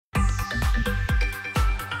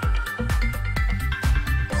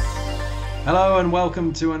Hello and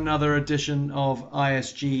welcome to another edition of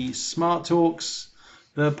ISG Smartalks,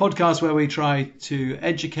 the podcast where we try to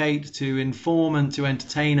educate, to inform and to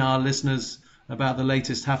entertain our listeners about the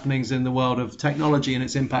latest happenings in the world of technology and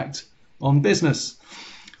its impact on business.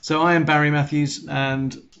 So I am Barry Matthews,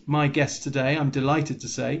 and my guest today, I'm delighted to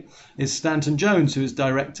say, is Stanton Jones, who is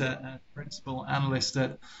Director and Principal Analyst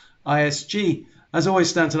at ISG. As always,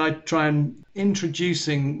 Stanton, I try and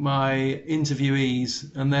introducing my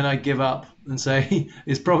interviewees and then I give up and say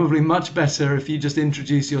it's probably much better if you just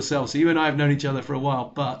introduce yourself. So you and I have known each other for a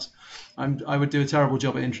while, but I would do a terrible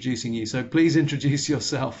job at introducing you. So please introduce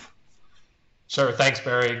yourself. Sure. Thanks,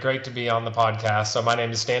 Barry. Great to be on the podcast. So my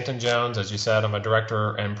name is Stanton Jones. As you said, I'm a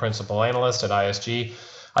Director and Principal Analyst at ISG.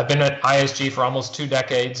 I've been at ISG for almost 2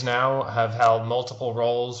 decades now, have held multiple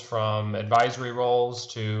roles from advisory roles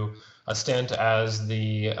to a stint as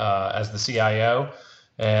the CIO,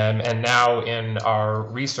 and now in our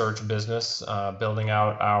research business, building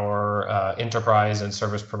out our enterprise and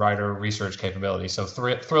service provider research capability. So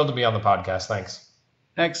thrilled to be on the podcast. Thanks.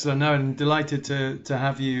 Excellent. No, and delighted to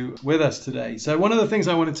have you with us today. So one of the things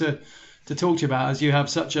I wanted to talk to you about is you have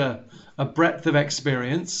such a breadth of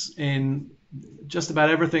experience in just about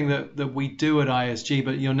everything that we do at ISG,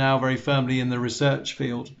 but you're now very firmly in the research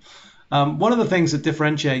field. One of the things that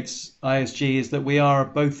differentiates ISG is that we are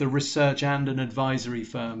both a research and an advisory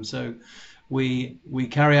firm. So we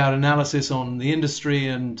carry out analysis on the industry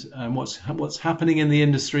and what's happening in the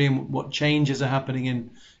industry and what changes are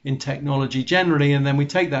happening in technology generally. And then we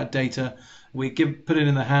take that data, put it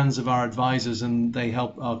in the hands of our advisors, and they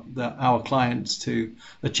help our clients to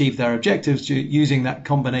achieve their objectives using that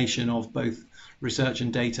combination of both research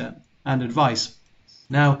and data and advice.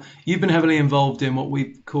 Now, you've been heavily involved in what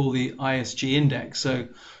we call the ISG Index. So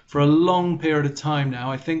for a long period of time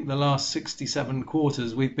now, I think the last 67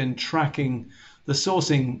 quarters, we've been tracking the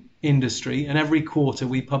sourcing industry. And every quarter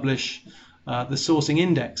we publish the sourcing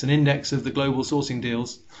index, an index of the global sourcing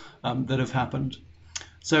deals that have happened.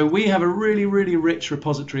 So we have a really, really rich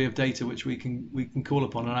repository of data which we can call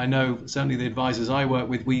upon. And I know certainly the advisors I work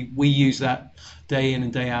with, we use that day in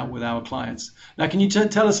and day out with our clients. Now, can you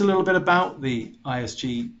tell us a little bit about the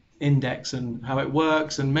ISG Index and how it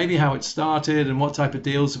works and maybe how it started and what type of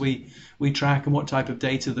deals we track and what type of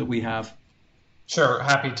data that we have? Sure,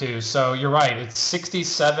 happy to. So you're right. It's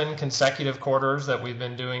 67 consecutive quarters that we've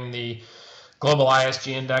been doing the Global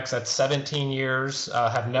ISG Index. That's 17 years,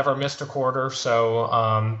 have never missed a quarter.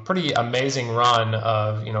 So pretty amazing run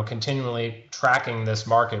of continually tracking this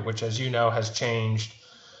market, which, as you know, has changed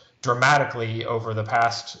dramatically over the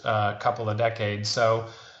past couple of decades. So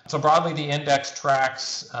broadly, the index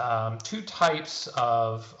tracks 2 types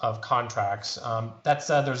of contracts. That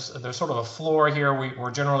said, there's sort of a floor here.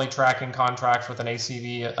 We're generally tracking contracts with an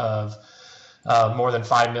ACV of more than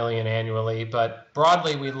 5 million annually. But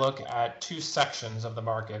broadly, we look at 2 sections of the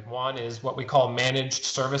market. One is what we call managed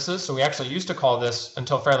services. So we actually used to call this,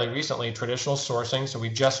 until fairly recently, traditional sourcing. So we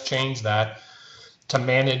just changed that to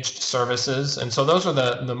managed services. And so those are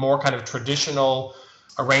the more kind of traditional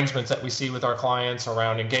arrangements that we see with our clients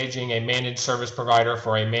around engaging a managed service provider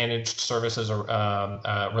for a managed services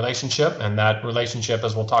relationship. And that relationship,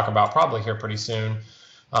 as we'll talk about probably here pretty soon,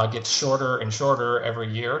 gets shorter and shorter every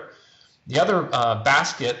year. The other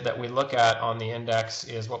basket that we look at on the index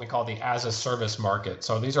is what we call the as-a-service market.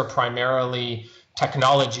 So these are primarily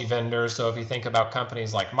technology vendors. So if you think about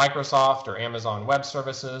companies like Microsoft or Amazon Web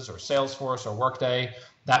Services or Salesforce or Workday,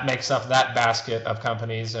 that makes up that basket of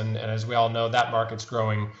companies. And as we all know, that market's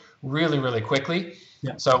growing really, really quickly.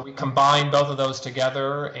 Yeah. So we combine both of those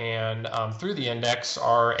together and through the index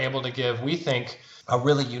are able to give, we think, a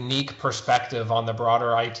really unique perspective on the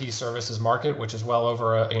broader IT services market, which is well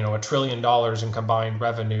over $1 trillion in combined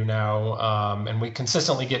revenue now. And we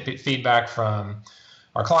consistently get feedback from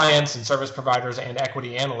our clients and service providers and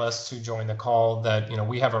equity analysts who join the call that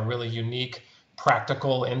we have a really unique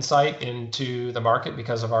practical insight into the market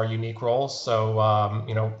because of our unique roles. So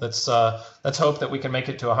let's hope that we can make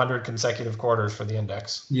it to 100 consecutive quarters for the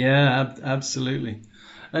index. Yeah, absolutely.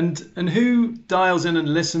 And who dials in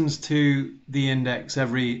and listens to the index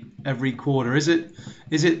every quarter? Is it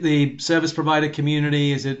the service provider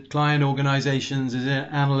community? Is it client organizations? Is it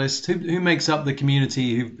analysts? Who makes up the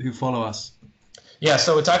community who follow us? Yeah,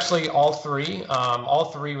 so it's actually all three. All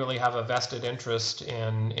three really have a vested interest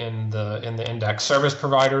in the index. Service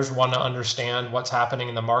providers want to understand what's happening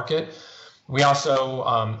in the market. We also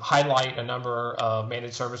highlight a number of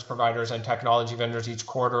managed service providers and technology vendors each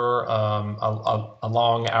quarter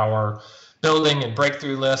along our building and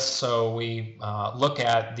breakthrough lists. So we look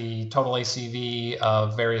at the total ACV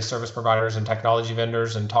of various service providers and technology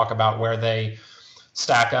vendors and talk about where they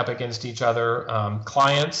stack up against each other.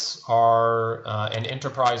 Clients are and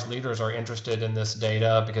enterprise leaders are interested in this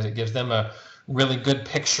data because it gives them a really good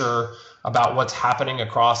picture about what's happening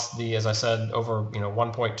across the, as I said, over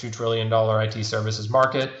 $1.2 trillion IT services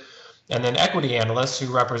market. And then equity analysts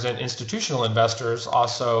who represent institutional investors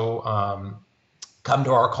also come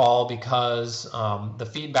to our call because the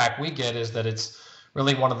feedback we get is that it's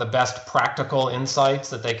really one of the best practical insights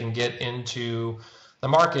that they can get into the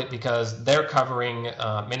market because they're covering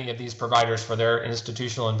many of these providers for their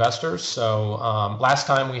institutional investors. So last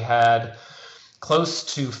time we had close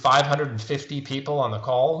to 550 people on the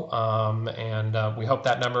call, and we hope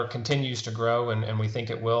that number continues to grow, and we think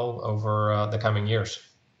it will over the coming years.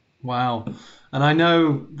 Wow. And I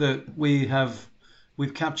know that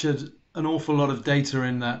we've captured an awful lot of data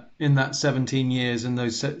in that 17 years and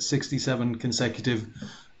those 67 consecutive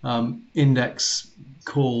index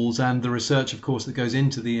calls and the research, of course, that goes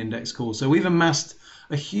into the index calls. So we've amassed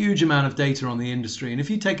a huge amount of data on the industry. And if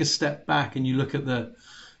you take a step back and you look at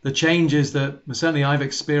the changes that certainly I've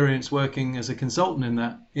experienced working as a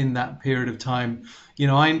consultant in that period of time,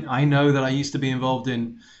 I know that I used to be involved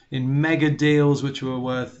in mega deals which were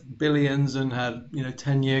worth billions and had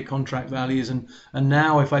 10-year contract values, and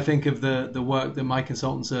now if I think of the work that my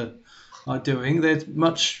consultants are doing, they're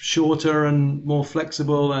much shorter and more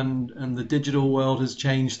flexible, and the digital world has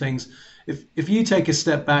changed things. If you take a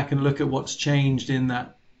step back and look at what's changed in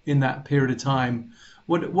that period of time,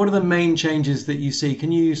 what are the main changes that you see?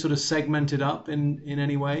 Can you sort of segment it up in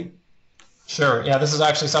any way? Sure. Yeah, this is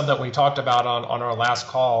actually something that we talked about on our last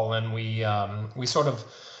call, and we sort of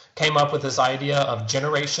came up with this idea of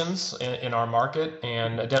generations in our market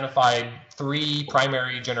and identified 3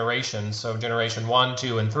 primary generations. So generation 1,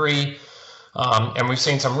 2, and 3. And we've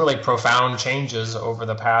seen some really profound changes over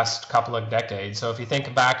the past couple of decades. So if you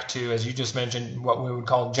think back to, as you just mentioned, what we would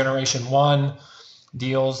call generation 1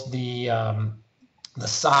 deals, the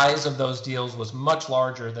size of those deals was much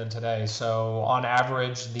larger than today. So on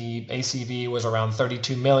average, the ACV was around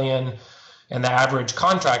 32 million. And the average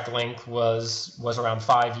contract length was around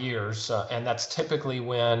 5 years, and that's typically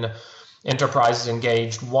when enterprises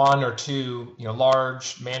engaged 1 or 2,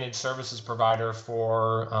 large managed services provider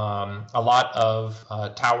for a lot of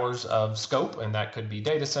towers of scope, and that could be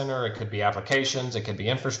data center, it could be applications, it could be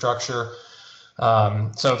infrastructure.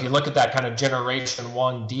 So if you look at that kind of generation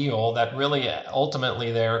 1 deal, that really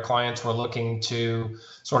ultimately their clients were looking to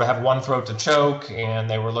sort of have one throat to choke, and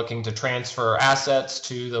they were looking to transfer assets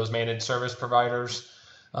to those managed service providers.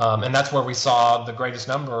 And that's where we saw the greatest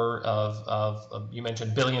number of you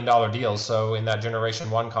mentioned billion-dollar deals. So in that generation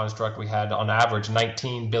 1 construct, we had on average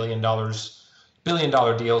 $19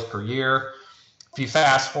 billion deals per year. If you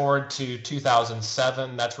fast forward to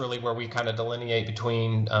 2007, that's really where we kind of delineate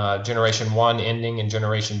between generation 1 ending and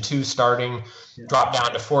generation 2 starting. Yeah. Drop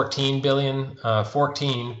down to $14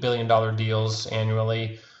 billion deals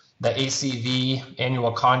annually. The ACV,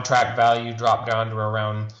 annual contract value, dropped down to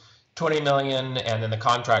around 20 million, and then the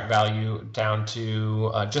contract value down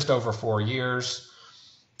to just over 4 years.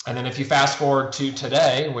 And then if you fast forward to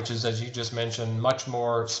today, which is, as you just mentioned, much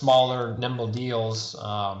more smaller, nimble deals,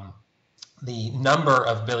 the number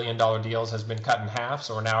of billion-dollar deals has been cut in half,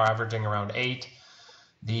 so we're now averaging around 8.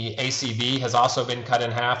 The ACV has also been cut in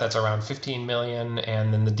half, that's around 15 million,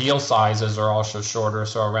 and then the deal sizes are also shorter,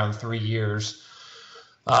 so around 3 years.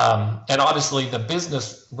 And obviously the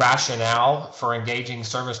business rationale for engaging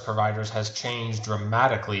service providers has changed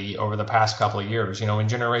dramatically over the past couple of years. In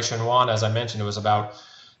generation 1, as I mentioned, it was about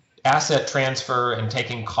asset transfer and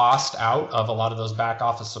taking cost out of a lot of those back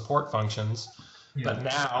office support functions. Yeah. But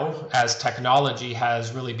now, as technology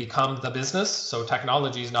has really become the business, so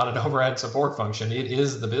technology is not an overhead support function, it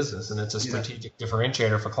is the business, and it's a strategic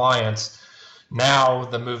differentiator for clients. Now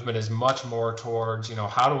the movement is much more towards,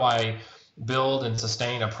 how do I build and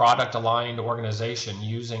sustain a product-aligned organization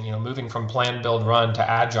using, moving from plan, build, run to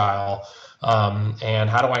agile, and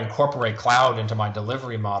how do I incorporate cloud into my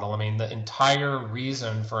delivery model? I mean, the entire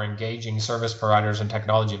reason for engaging service providers and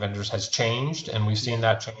technology vendors has changed, and we've seen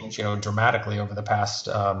that change, dramatically over the past,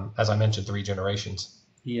 as I mentioned, 3 generations.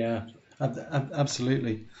 Yeah,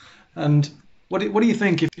 absolutely. And what do you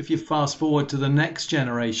think if you fast forward to the next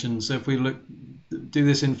generation? So if we do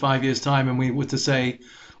this in 5 years' time, and we were to say,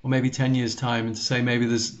 or maybe 10 years' time, and to say maybe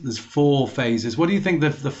there's 4 phases. What do you think the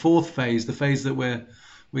 4th phase, the phase that we're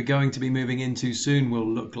going to be moving into soon, will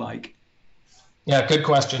look like? Yeah, good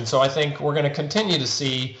question. So I think we're going to continue to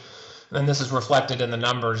see, and this is reflected in the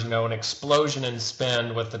numbers, an explosion in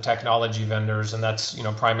spend with the technology vendors, and that's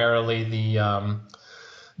primarily the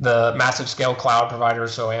massive scale cloud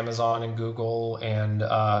providers, so Amazon and Google and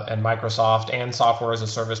Microsoft, and software as a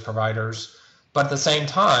service providers. But at the same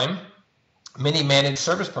time, many managed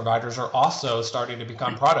service providers are also starting to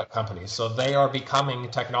become product companies. So they are becoming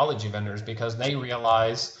technology vendors because they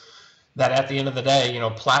realize that at the end of the day,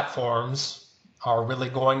 platforms are really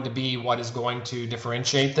going to be what is going to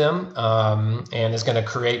differentiate them, and is going to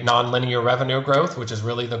create nonlinear revenue growth, which is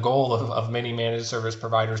really the goal of many managed service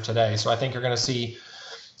providers today. So I think you're going to see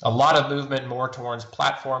a lot of movement more towards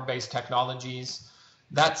platform-based technologies.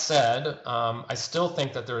 That said, I still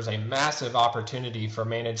think that there's a massive opportunity for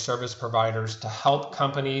managed service providers to help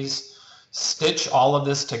companies stitch all of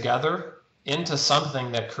this together into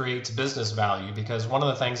something that creates business value. Because one of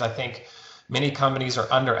the things I think many companies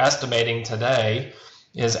are underestimating today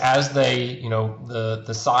is as they,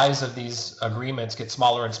 the size of these agreements get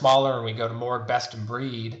smaller and smaller, and we go to more best in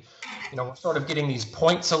breed, we're sort of getting these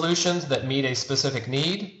point solutions that meet a specific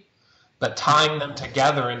need, but tying them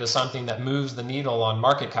together into something that moves the needle on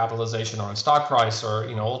market capitalization or on stock price, or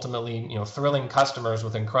ultimately thrilling customers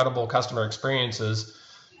with incredible customer experiences.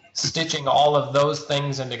 Stitching all of those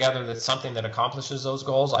things in together, that's something that accomplishes those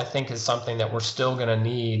goals, I think is something that we're still going to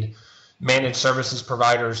need managed services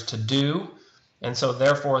providers to do. And so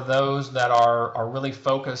therefore, those that are really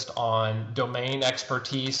focused on domain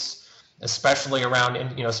expertise, especially around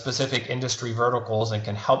specific industry verticals, and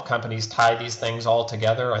can help companies tie these things all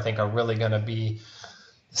together, I think are really going to be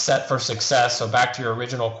set for success. So back to your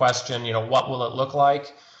original question, what will it look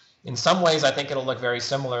like? In some ways, I think it'll look very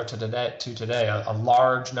similar to today, a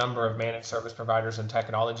large number of managed service providers and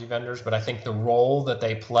technology vendors, but I think the role that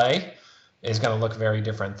they play is going to look very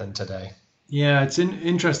different than today. Yeah, it's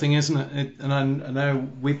interesting, isn't it? And I know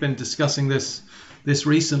we've been discussing this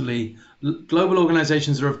recently. Global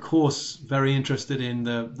organizations are, of course, very interested in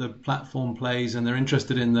the platform plays, and they're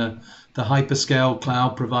interested in the hyperscale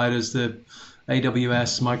cloud providers, the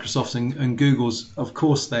AWS, Microsoft's, and Google's. Of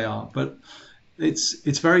course they are, but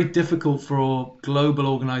it's very difficult for global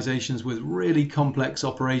organizations with really complex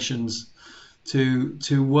operations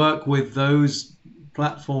to work with those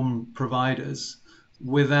platform providers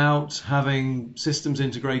without having systems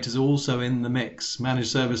integrators also in the mix, managed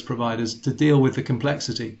service providers, to deal with the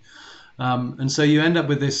complexity. And so you end up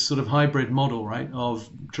with this sort of hybrid model, right, of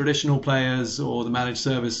traditional players or the managed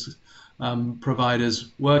service providers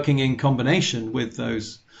working in combination with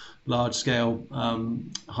those large-scale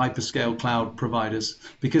hyperscale cloud providers,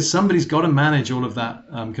 because somebody's got to manage all of that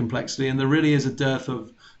complexity, and there really is a dearth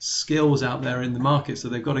of skills out there in the market, so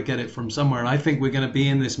they've got to get it from somewhere. And I think we're going to be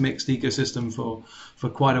in this mixed ecosystem for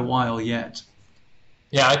quite a while yet.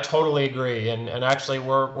 Yeah, I totally agree. And actually,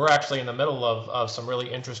 we're actually in the middle of some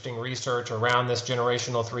really interesting research around this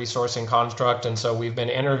generational three sourcing construct. And so we've been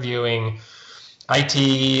interviewing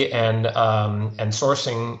IT and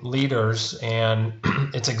sourcing leaders, and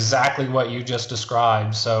it's exactly what you just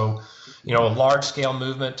described. So, a large scale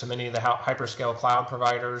movement to many of the hyperscale cloud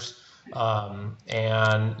providers, and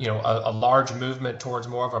a large movement towards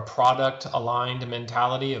more of a product aligned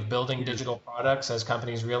mentality of building digital products as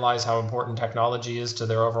companies realize how important technology is to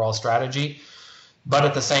their overall strategy. But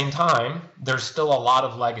at the same time, there's still a lot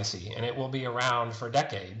of legacy, and it will be around for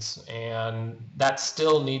decades, and that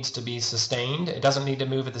still needs to be sustained. It doesn't need to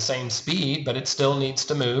move at the same speed, but it still needs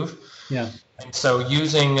to move. Yeah. And so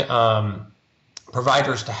using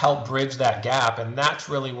providers to help bridge that gap, and that's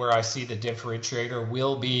really where I see the differentiator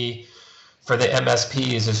will be for the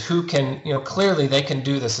MSPs, is who can, clearly they can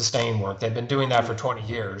do the sustained work. They've been doing that for 20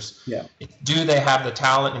 years. Yeah. Do they have the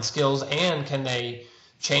talent and skills, and can they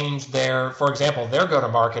change for example, their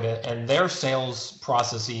go-to-market and their sales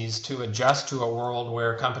processes to adjust to a world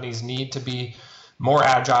where companies need to be more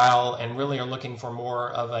agile and really are looking for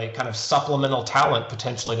more of a kind of supplemental talent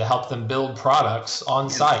potentially to help them build products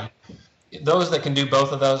on site. Those that can do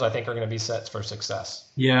both of those, I think, are going to be set for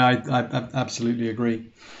success. Yeah, I absolutely agree.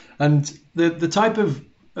 And the type of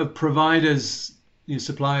providers,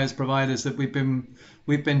 suppliers, providers that we've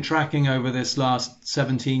been tracking over this last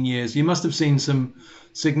 17 years, you must have seen some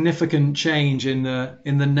significant change in the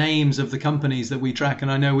names of the companies that we track.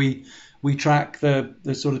 And I know we track the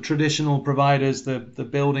sort of traditional providers, the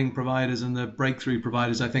building providers, and the breakthrough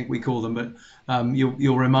providers, I think we call them, but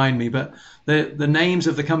you'll remind me. But the names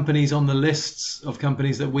of the companies on the lists of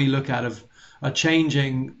companies that we look at are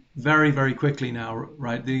changing very, very quickly now,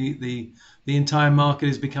 right? The entire market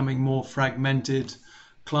is becoming more fragmented.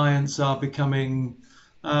 Clients are becoming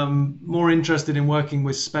more interested in working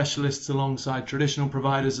with specialists alongside traditional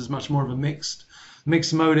providers. There's much more of a mixed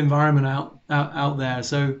mode environment out there.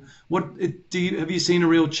 So have you seen a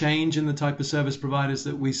real change in the type of service providers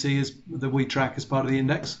that we track as part of the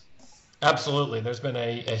index? Absolutely. There's been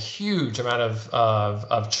a huge amount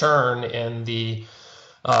of churn in the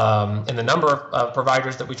in the number of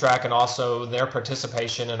providers that we track, and also their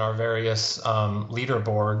participation in our various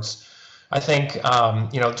leaderboards. I think,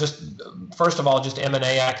 just first of all, just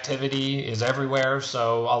M&A activity is everywhere.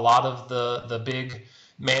 So a lot of the big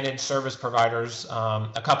managed service providers,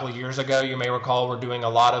 a couple of years ago, you may recall, were doing a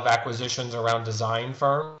lot of acquisitions around design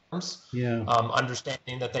firms, Yeah.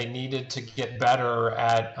 understanding that they needed to get better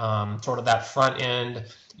at sort of that front end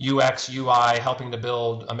UX, UI, helping to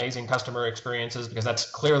build amazing customer experiences, because that's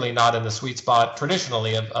clearly not in the sweet spot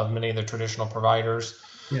traditionally of many of the traditional providers.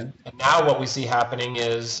 Yeah. And now what we see happening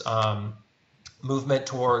is movement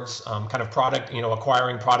towards kind of product,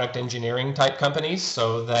 acquiring product engineering type companies,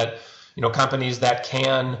 so that, companies that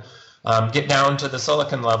can get down to the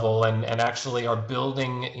silicon level and actually are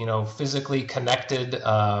building, physically connected,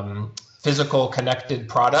 physical connected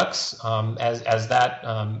products, as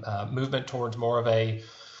that movement towards more of an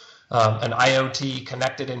IoT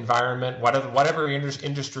connected environment, whatever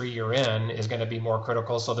industry you're in, is going to be more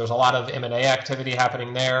critical. So there's a lot of M&A activity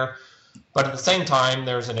happening there. But at the same time,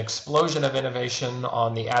 there's an explosion of innovation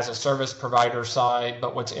on the as a service provider side.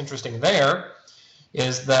 But what's interesting there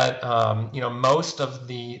is that most of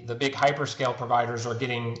the big hyperscale providers are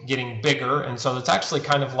getting bigger, and so it's actually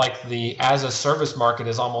kind of like the as a service market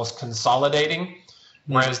is almost consolidating,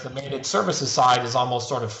 whereas the managed services side is almost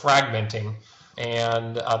sort of fragmenting,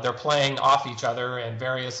 and they're playing off each other, and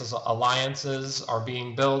various alliances are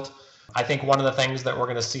being built. I think one of the things that we're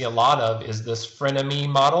going to see a lot of is this frenemy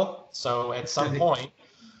model. So at some point,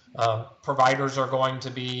 providers are going to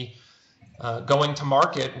be going to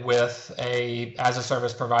market with a as a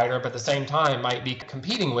service provider, but at the same time might be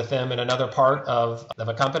competing with them in another part of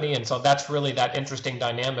a company. And so that's really that interesting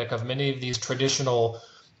dynamic of many of these traditional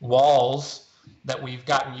walls that we've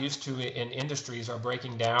gotten used to in industries are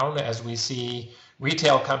breaking down as we see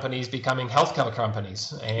retail companies becoming healthcare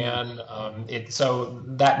companies. And so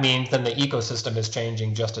that means then the ecosystem is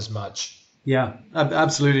changing just as much. Yeah,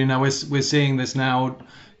 absolutely. Now we're seeing this now.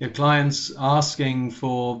 Your clients asking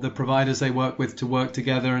for the providers they work with to work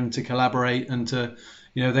together and to collaborate, and to,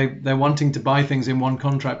 they're wanting to buy things in one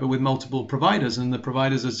contract but with multiple providers, and the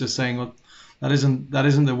providers are just saying, well, that isn't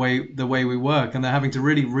the way we work, and they're having to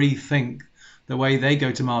really rethink the way they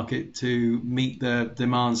go to market to meet the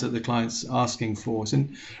demands that the client's asking for. So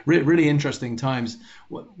really interesting times.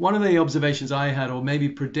 One of the observations I had, or maybe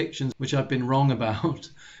predictions which I've been wrong about,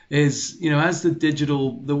 is, as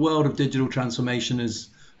the world of digital transformation is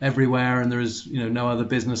everywhere, and there is, no other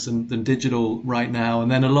business than digital right now. And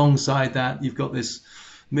then alongside that, you've got this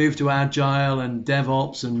move to agile and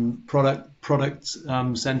DevOps and product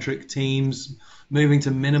centric teams, moving to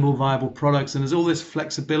minimal viable products, and there's all this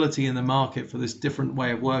flexibility in the market for this different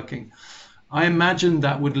way of working. I imagine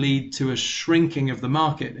that would lead to a shrinking of the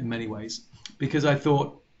market in many ways, because I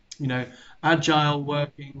thought, agile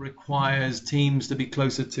working requires teams to be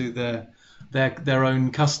closer to their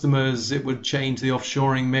own customers. It would change the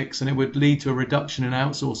offshoring mix, and it would lead to a reduction in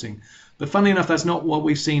outsourcing. But funnily enough, that's not what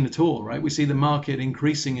we've seen at all, right? We see the market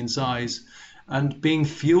increasing in size and being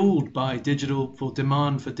fueled by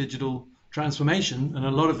demand for digital transformation, and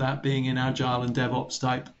a lot of that being in agile and DevOps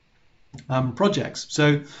type projects.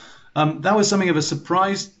 So that was something of a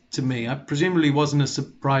surprise to me. I presumably wasn't a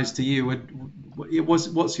surprise to you.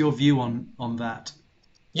 What's your view on that?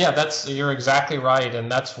 Yeah, you're exactly right, and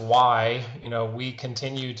that's why we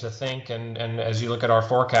continue to think, and as you look at our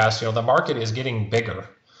forecast, the market is getting bigger.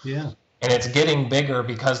 Yeah. And it's getting bigger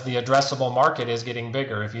because the addressable market is getting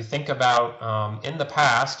bigger. If you think about in the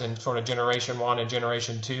past, in sort of generation 1 and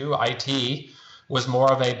generation 2, IT was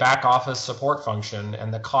more of a back office support function,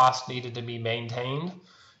 and the cost needed to be maintained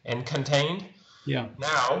and contained. Yeah.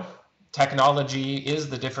 Now, technology is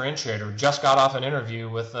the differentiator. Just got off an interview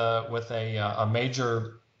with a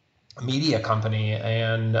major media company,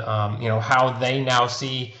 and how they now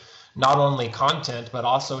see not only content, but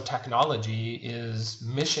also technology is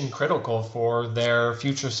mission critical for their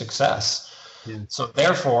future success. Yeah. So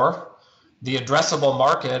therefore, the addressable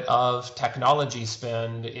market of technology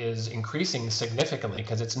spend is increasing significantly,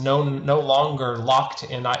 because it's no longer locked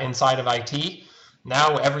inside of IT.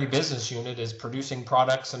 Now every business unit is producing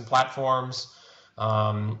products and platforms,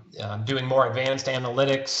 doing more advanced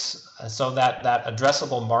analytics, so that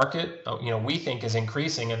addressable market, we think is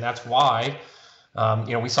increasing, and that's why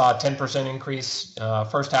we saw a 10% increase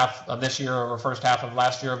first half of this year over first half of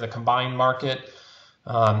last year of the combined market.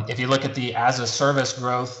 If you look at the as a service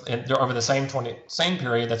growth over the same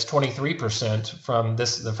period, that's 23% from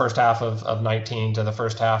the first half of 19 to the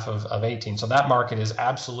first half of 18. So that market is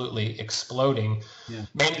absolutely exploding. Yeah.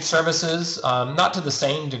 Managed services, not to the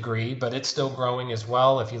same degree, but it's still growing as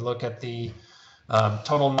well. If you look at the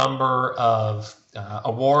total number of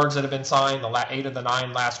awards that have been signed. 8 of the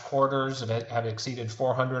 9 last quarters have exceeded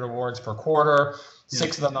 400 awards per quarter. Yeah.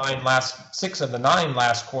 6 of the 9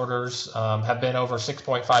 last quarters have been over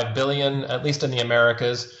 6.5 billion, at least in the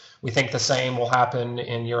Americas. We think the same will happen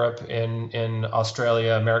in Europe, in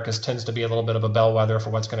Australia. Americas tends to be a little bit of a bellwether for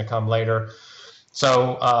what's going to come later.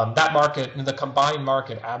 So that market, the combined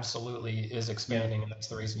market, absolutely is expanding, and that's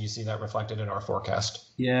the reason you see that reflected in our forecast.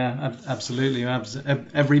 Yeah, absolutely.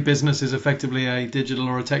 Every business is effectively a digital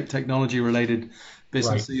or a technology related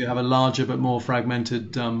business. Right. So you have a larger but more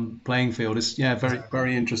fragmented playing field. It's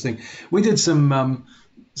very interesting. We did some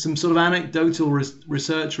sort of anecdotal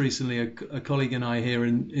research recently. A colleague and I here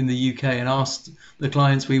in the UK, and asked the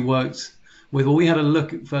clients we worked with. Well, we had a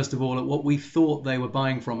look first of all at what we thought they were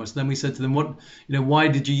buying from us. Then we said to them, why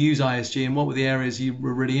did you use ISG, and what were the areas you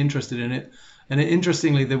were really interested in it? And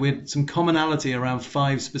interestingly, there were some commonality around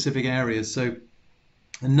 5 specific areas. So,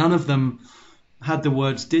 and none of them had the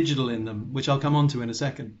words digital in them, which I'll come on to in a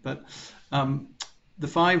second. But the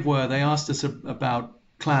 5 were, they asked us about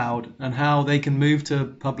cloud and how they can move to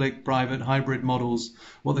public, private, hybrid models,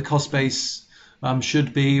 what the cost base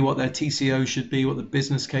should be, what their TCO should be, what the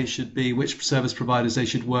business case should be, which service providers they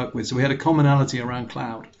should work with. So we had a commonality around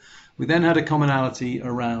cloud. We then had a commonality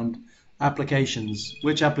around applications.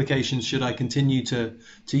 Which applications should I continue to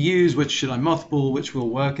use? Which should I mothball? Which will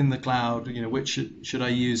work in the cloud? Which should I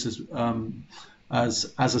use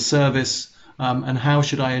as a service? And how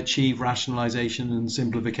should I achieve rationalization and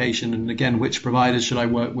simplification? And again, which providers should I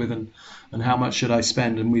work with, and how much should I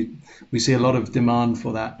spend? And we see a lot of demand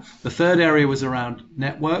for that. The third area was around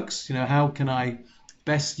networks. How can I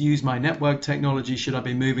best use my network technology? Should I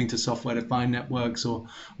be moving to software-defined networks, or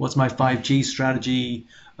what's my 5G strategy?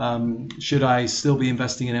 Should I still be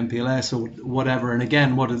investing in MPLS or whatever? And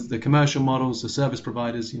again, what are the commercial models, the service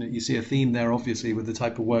providers? You see a theme there, obviously, with the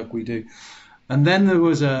type of work we do. And then there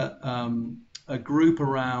was a group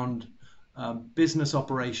around business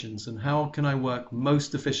operations and how can I work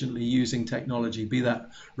most efficiently using technology, be that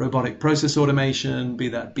robotic process automation, be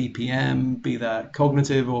that BPM, be that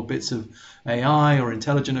cognitive or bits of AI or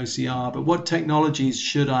intelligent OCR, but what technologies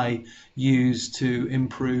should I use to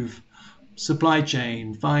improve supply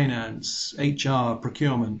chain, finance, HR,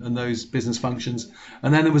 procurement, and those business functions?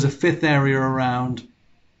 And then there was a 5th area around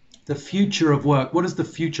the future of work. What does the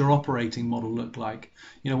future operating model look like?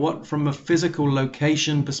 What, from a physical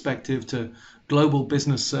location perspective to global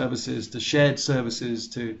business services, to shared services,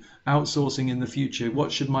 to outsourcing in the future,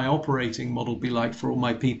 what should my operating model be like for all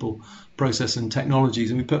my people, process, and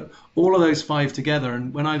technologies? And we put all of those 5 together.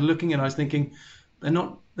 And when I was looking at it, I was thinking,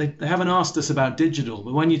 they haven't asked us about digital,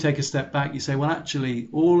 but when you take a step back, you say, well, actually,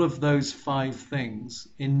 all of those 5 things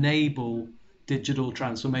enable digital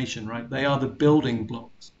transformation, right? They are the building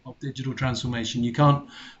blocks of digital transformation. You can't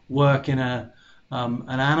work in an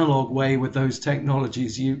analog way with those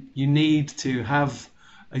technologies. You need to have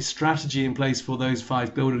a strategy in place for those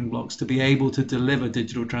 5 building blocks to be able to deliver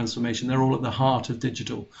digital transformation. They're all at the heart of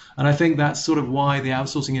digital, and I think that's sort of why the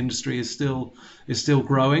outsourcing industry is still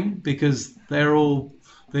growing, because they're all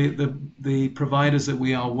the providers that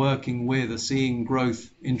we are working with are seeing growth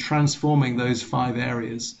in transforming those 5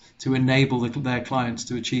 areas to enable their clients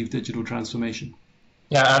to achieve digital transformation.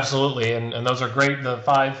 Yeah, absolutely. And those are great, the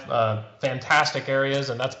 5 fantastic areas.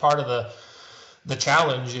 And that's part of the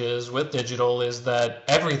challenge is with digital is that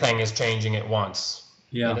everything is changing at once.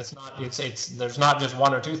 Yeah. And there's not just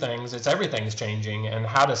 1 or 2 things, it's everything is changing, and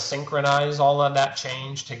how to synchronize all of that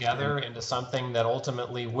change together into something that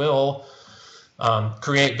ultimately will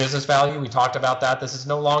create business value. We talked about that. This is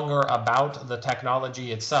no longer about the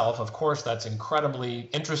technology itself. Of course, that's incredibly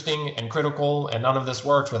interesting and critical, and none of this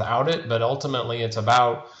works without it. But ultimately, it's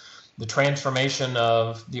about the transformation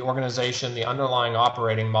of the organization, the underlying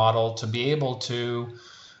operating model, to be able to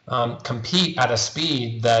compete at a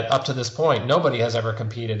speed that up to this point nobody has ever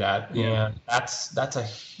competed at. Yeah. And that's a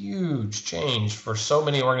huge change for so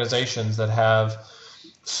many organizations that have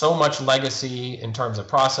so much legacy in terms of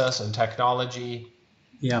process and technology.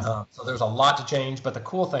 Yeah. So there's a lot to change, but the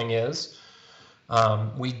cool thing is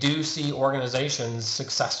we do see organizations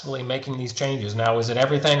successfully making these changes. Now, is it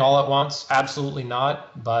everything all at once? Absolutely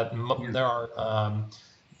not. But there are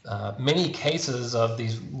many cases of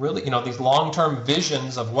these really, these long-term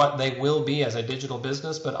visions of what they will be as a digital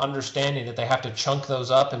business, but understanding that they have to chunk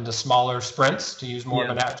those up into smaller sprints to use more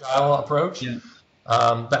of an agile approach. Yeah.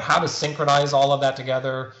 But how to synchronize all of that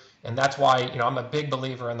together. And that's why, I'm a big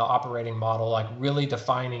believer in the operating model, like really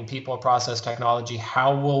defining people, process, technology.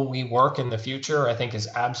 How will we work in the future, I think is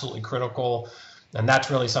absolutely critical. And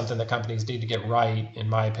that's really something that companies need to get right, in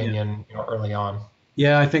my opinion, early on.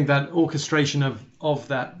 Yeah, I think that orchestration of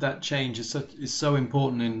that change is so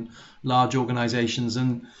important in large organizations,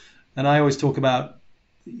 and I always talk about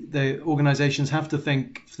the organizations have to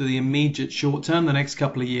think for the immediate short term, the next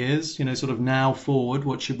couple of years, sort of now forward,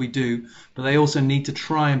 what should we do? But they also need to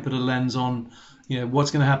try and put a lens on,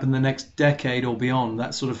 what's going to happen the next decade or beyond,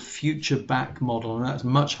 that sort of future back model. And that's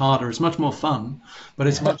much harder. It's much more fun, but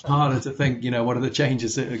it's much harder to think, what are the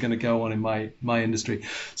changes that are going to go on in my industry.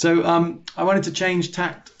 So I wanted to change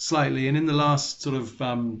tact slightly. And in the last sort of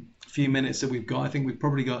few minutes that we've got, I think we've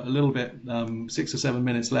probably got a little bit, 6 or 7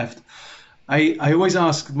 minutes left. I always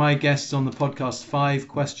ask my guests on the podcast 5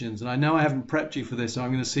 questions, and I know I haven't prepped you for this, so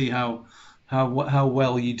I'm going to see how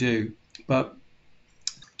well you do. But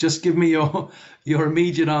just give me your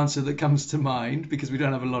immediate answer that comes to mind, because we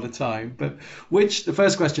don't have a lot of time. But the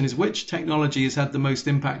first question is, which technology has had the most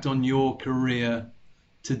impact on your career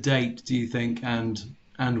to date, do you think, and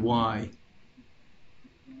why?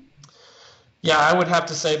 Yeah, I would have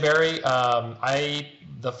to say, Barry,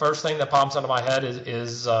 the first thing that pops into my head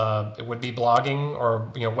is it would be blogging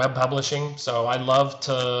or web publishing. So I love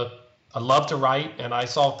to write, and I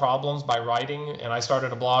solve problems by writing. And I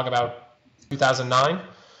started a blog about 2009,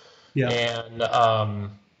 Yeah. and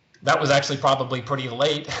that was actually probably pretty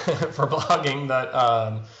late for blogging. But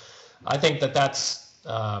I think that's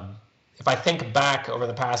if I think back over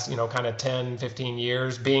the past kind of 10, 15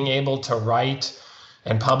 years, being able to write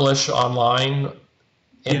and publish online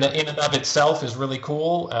in and of itself is really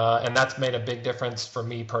cool, and that's made a big difference for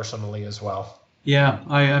me personally as well. Yeah,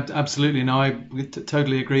 I absolutely. No, I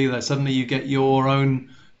totally agree that suddenly you get your own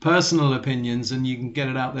personal opinions and you can get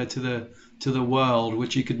it out there to the world,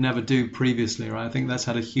 which you could never do previously, right? I think that's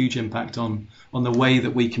had a huge impact on the way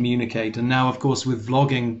that we communicate. And now, of course, with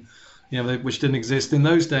vlogging, which didn't exist in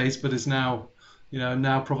those days, but is now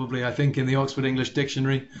now probably, I think, in the Oxford English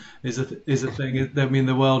Dictionary is a thing. I mean,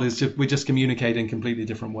 the world is we just communicate in completely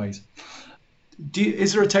different ways.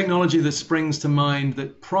 Is there a technology that springs to mind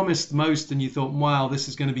that promised most and you thought, wow, this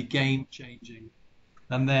is going to be game changing,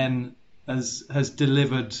 and then has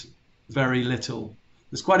delivered very little?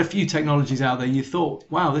 There's quite a few technologies out there you thought,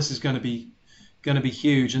 wow, this is going to be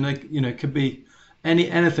huge, and they, could be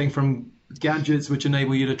anything from gadgets which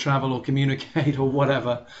enable you to travel or communicate or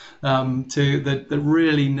whatever, to that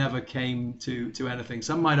really never came to anything.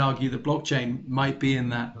 Some might argue that blockchain might be in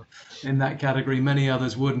that category. Many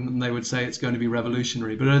others wouldn't, and they would say it's going to be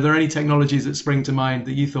revolutionary. But are there any technologies that spring to mind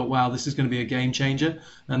that you thought, wow, this is going to be a game changer,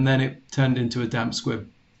 and then it turned into a damp squib?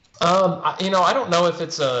 I don't know if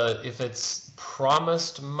it's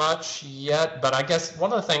promised much yet, but I guess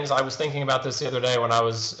one of the things I was thinking about this the other day when I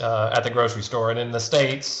was at the grocery store, and in the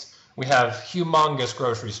States, we have humongous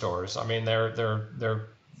grocery stores. I mean, they're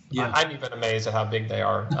yeah. I'm even amazed at how big they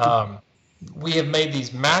are. We have made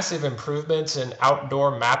these massive improvements in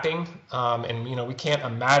outdoor mapping, and we can't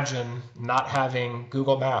imagine not having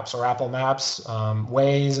Google Maps or Apple Maps,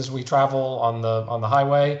 Waze as we travel on the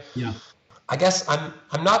highway. Yeah. I guess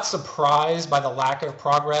I'm not surprised by the lack of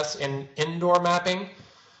progress in indoor mapping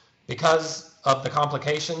because of the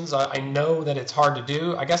complications. I know that it's hard to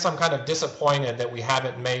do. I guess I'm kind of disappointed that we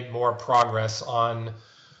haven't made more progress on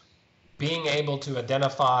being able to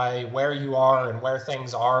identify where you are and where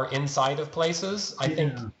things are inside of places. I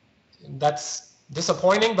think that's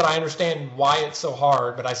disappointing, but I understand why it's so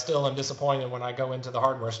hard, but I still am disappointed when I go into the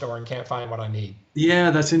hardware store and can't find what I need.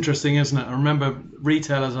 Yeah, that's interesting, isn't it? I remember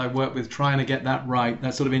retailers I worked with trying to get that right,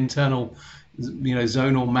 that sort of internal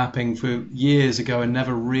zonal mapping for years ago, and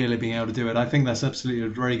never really being able to do it. I think that's absolutely a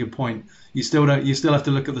very good point. You still have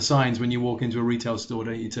to look at the signs when you walk into a retail store,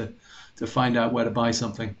 don't you, to find out where to buy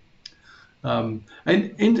something. And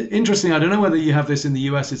interesting, I don't know whether you have this in the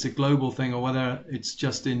US, it's a global thing, or whether it's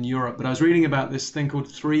just in Europe, but I was reading about this thing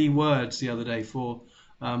called 3 words the other day for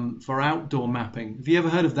outdoor mapping. Have you ever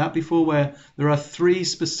heard of that before, where there are 3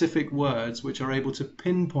 specific words which are able to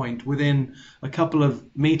pinpoint within a couple of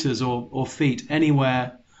meters or feet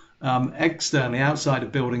anywhere, externally, outside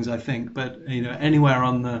of buildings, I think, but anywhere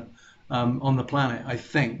on the planet, I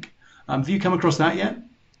think. Have you come across that yet?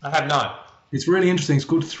 I have not. It's really interesting. It's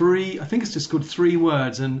called 3. I think it's just called 3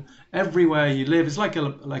 words, and everywhere you live, it's like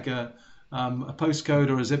a postcode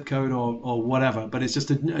or a zip code or whatever. But it's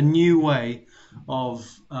just a new way of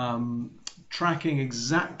tracking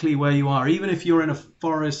exactly where you are, even if you're in a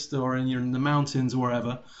forest or you're in the mountains or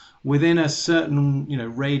wherever. Within a certain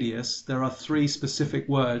radius, there are 3 specific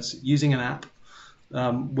words using an app,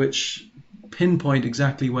 which pinpoint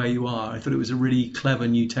exactly where you are. I thought it was a really clever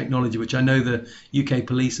new technology, which I know the UK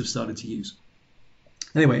police have started to use.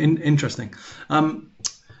 Anyway, interesting.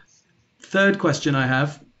 Third question I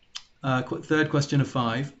have, third question of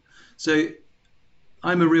 5. So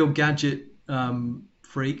I'm a real gadget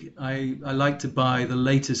freak. I like to buy the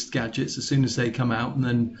latest gadgets as soon as they come out, and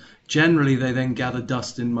then generally they then gather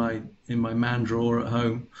dust in my man drawer at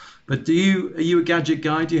home. But are you a gadget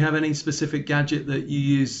guy? Do you have any specific gadget that you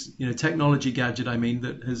use, technology gadget, I mean,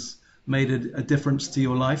 that has made a difference to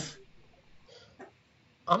your life?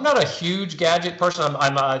 I'm not a huge gadget person.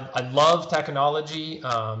 I love technology,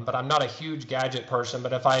 but I'm not a huge gadget person.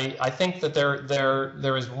 But I think that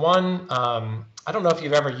there is one. I don't know if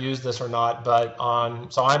you've ever used this or not, but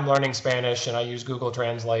so I'm learning Spanish and I use Google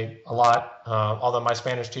Translate a lot. Although my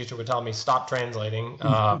Spanish teacher would tell me stop translating.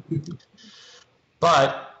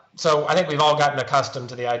 But so I think we've all gotten accustomed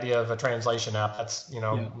to the idea of a translation app.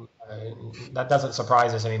 Yeah, That doesn't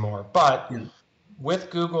surprise us anymore. But yeah, with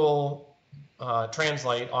Google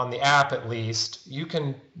Translate on the app, at least, you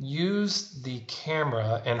can use the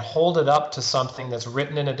camera and hold it up to something that's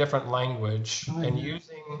written in a different language, oh, and yeah.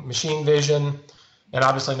 using machine vision and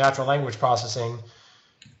obviously natural language processing,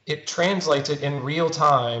 it translates it in real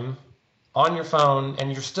time on your phone,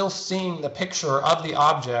 and you're still seeing the picture of the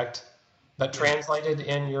object but Yeah. translated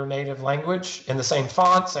in your native language in the same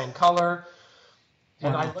font, same color.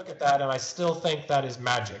 And I Wow. look at that and I still think that is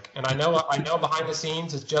magic. And I know behind the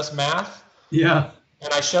scenes it's just math. Yeah,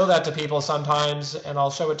 And I show that to people sometimes, and I'll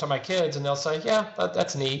show it to my kids, and they'll say, "Yeah,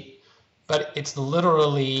 that's neat." But it's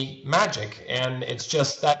literally magic, and it's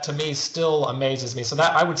just that to me still amazes me. So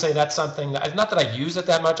that I would say that's something that, not that I use it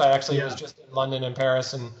that much. I actually was yeah, just in London and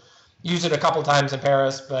Paris and used it a couple times in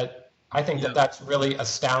Paris, but I think that yeah, that's really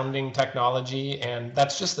astounding technology, and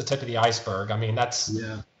that's just the tip of the iceberg. I mean, that's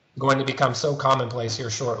yeah. going to become so commonplace here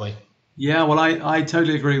shortly. Yeah, well, I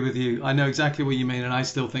totally agree with you. I know exactly what you mean, and I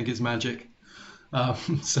still think it's magic.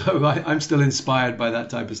 So I'm still inspired by that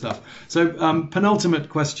type of stuff. So penultimate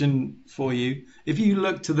question for you: if you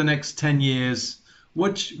look to the next 10 years,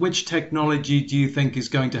 which technology do you think is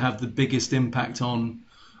going to have the biggest impact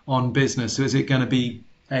on business? So is it going to be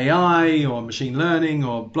AI or machine learning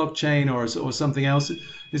or blockchain or something else?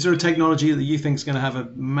 Is there a technology that you think is going to have a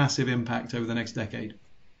massive impact over the next decade?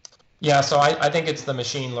 Yeah, so I think it's the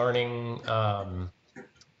machine learning.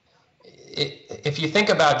 If you think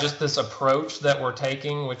about just this approach that we're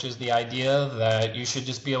taking, which is the idea that you should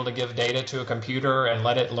just be able to give data to a computer and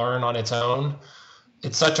let it learn on its own,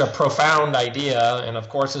 it's such a profound idea. And of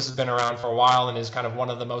course, this has been around for a while and is kind of one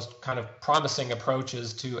of the most kind of promising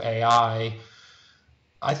approaches to AI.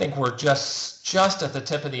 I think we're just at the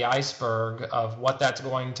tip of the iceberg of what that's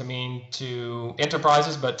going to mean to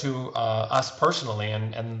enterprises, but to us personally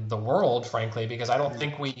and the world, frankly, because I don't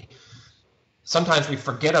think sometimes we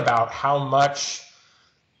forget about how much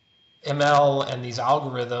ML and these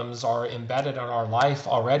algorithms are embedded in our life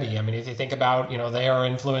already. I mean, if you think about, they are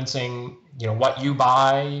influencing, what you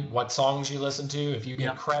buy, what songs you listen to, if you get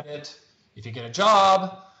Yeah, credit, if you get a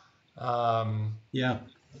job, um, yeah,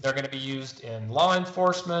 they're going to be used in law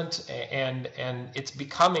enforcement, and it's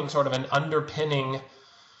becoming sort of an underpinning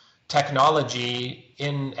technology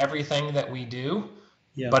in everything that we do,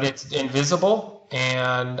 yeah, but it's invisible,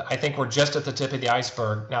 and I think we're just at the tip of the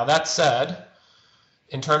iceberg. Now, that said,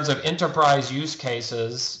 in terms of enterprise use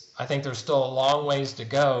cases, I think there's still a long ways to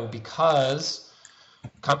go because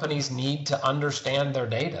companies need to understand their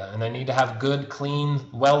data, and they need to have good, clean,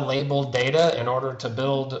 well-labeled data in order to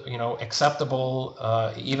build, acceptable,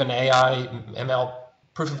 even AI, ML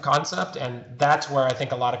proof of concept. And that's where I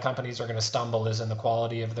think a lot of companies are going to stumble, is in the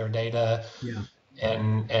quality of their data. yeah.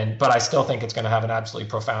 But I still think it's going to have an absolutely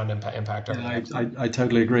profound impact over Yeah, the next. I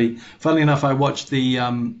totally agree. Funnily enough, I watched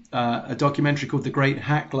a documentary called The Great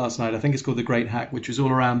Hack last night. I think it's called The Great Hack, which was all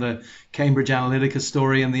around the Cambridge Analytica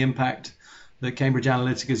story and the impact that Cambridge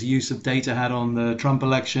Analytica's use of data had on the Trump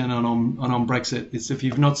election and on Brexit. If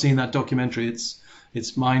you've not seen that documentary,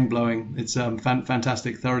 it's mind blowing. It's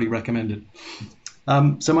fantastic. Thoroughly recommended.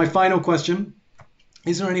 So my final question: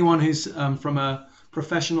 is there anyone who's from a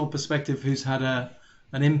professional perspective who's had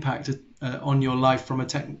an impact on your life from a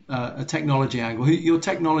technology angle? Your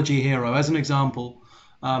technology hero, as an example.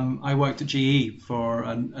 I worked at GE for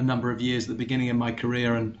a number of years at the beginning of my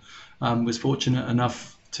career, and was fortunate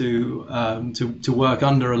enough to work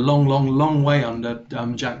under a long way under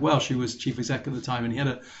Jack Welch, who was chief exec at the time, and he had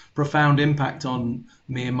a profound impact on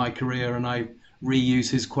me and my career. And I reuse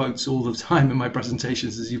his quotes all the time in my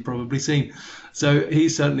presentations, as you've probably seen. So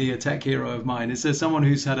he's certainly a tech hero of mine. Is there someone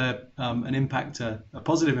who's had an impact, a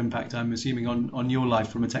positive impact, I'm assuming, on your life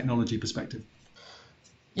from a technology perspective?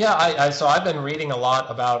 Yeah, so I've been reading a lot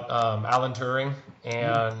about Alan Turing, Mm.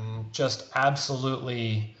 and just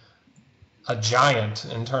absolutely a giant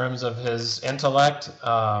in terms of his intellect.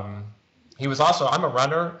 he was also, I'm a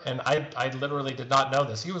runner, and I literally did not know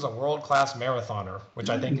this. He was a world-class marathoner, which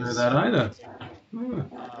I think is that either.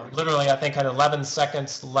 Literally, I think had 11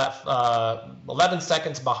 seconds left, 11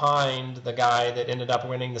 seconds behind the guy that ended up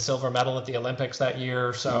winning the silver medal at the Olympics that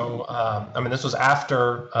year. So, I mean, this was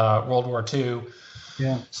after World War II.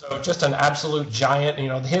 Yeah. So just an absolute giant.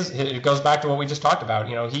 It goes back to what we just talked about.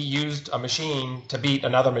 He used a machine to beat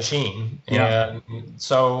another machine, and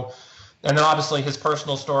so, and then obviously his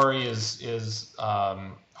personal story is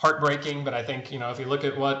heartbreaking. But I think if you look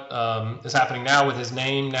at what is happening now with his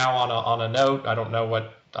name now on a note, I don't know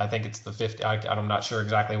what. I think it's the 50. I'm not sure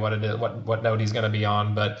exactly what it is, what note he's going to be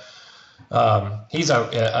on, but he's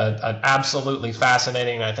an absolutely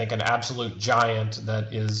fascinating, I think, an absolute giant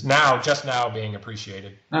that is just now being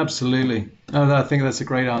appreciated. Absolutely. Oh, I think that's a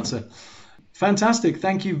great answer. Fantastic.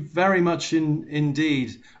 Thank you very much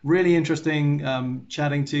indeed. Really interesting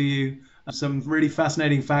chatting to you. Some really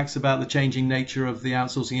fascinating facts about the changing nature of the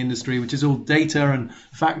outsourcing industry, which is all data and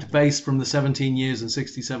fact-based from the 17 years and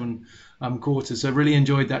 67 quarters. So really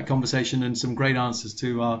enjoyed that conversation and some great answers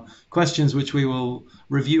to our questions, which we will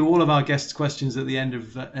review all of our guests' questions at the end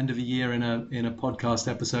of a year in a podcast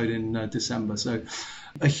episode in December. So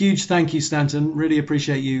a huge thank you, Stanton. Really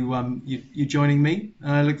appreciate you joining me.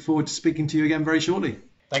 And I look forward to speaking to you again very shortly.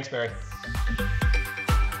 Thanks, Barry.